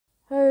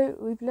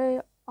we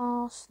play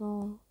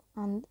Arsenal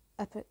and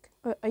Epic.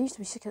 I used to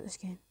be sick at this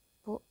game,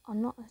 but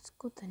I'm not as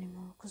good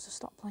anymore because I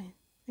stopped playing.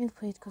 I only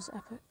played because of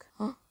Epic.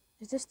 Huh?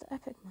 Is this the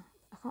Epic map?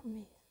 I can't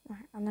read.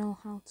 Right, I know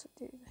how to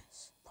do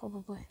this.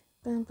 Probably.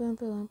 Boom, boom,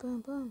 boom,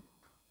 boom, boom.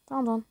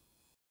 Found one.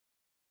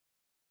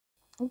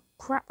 Oh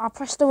crap, I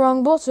pressed the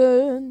wrong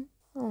button.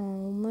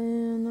 Oh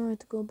man, I had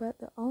to go back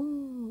there.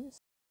 Oh,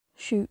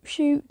 shoot,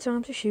 shoot,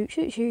 time to shoot,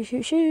 shoot, shoot,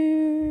 shoot,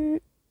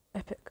 shoot.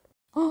 Epic.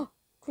 Oh,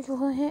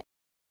 critical hit.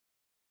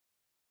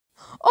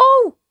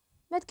 Oh,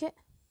 medkit.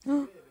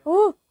 Oh,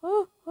 oh,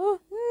 oh,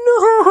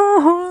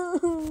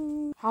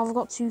 no. How have I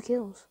got 2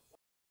 kills?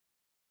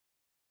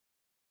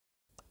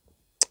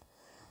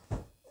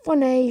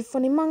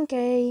 Funny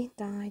monkey.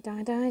 Die,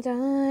 die, die,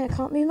 die. I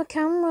can't move my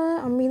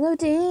camera. I'm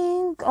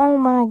reloading. Oh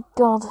my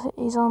god,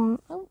 he's on.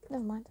 Oh,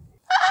 never mind.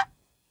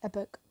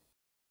 Epic.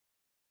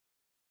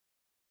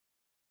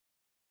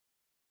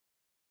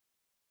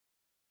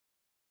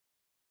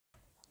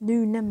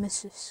 New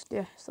nemesis.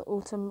 Yeah, it's the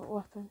ultimate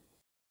weapon.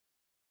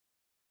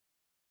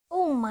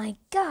 Oh my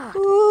god.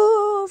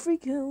 Oh, 3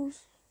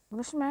 kills. I'm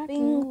gonna smack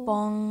Bing you.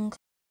 bong.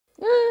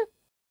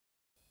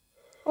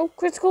 Oh,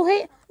 critical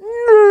hit.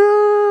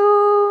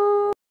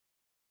 No.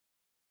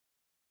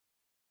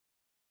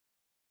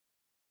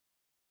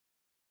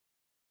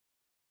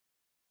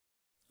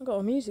 I got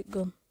a music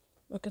gun.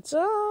 A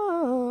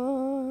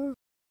guitar.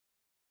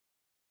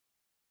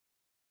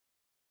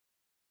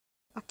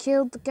 I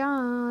killed the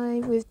guy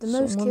with the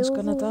most kills.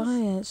 Someone's gonna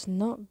die. It's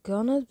not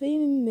gonna be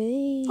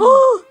me.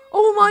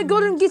 Oh my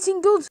god, I'm getting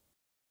good.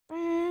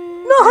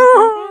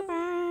 No!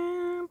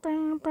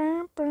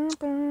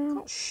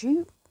 Can't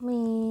shoot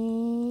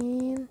me.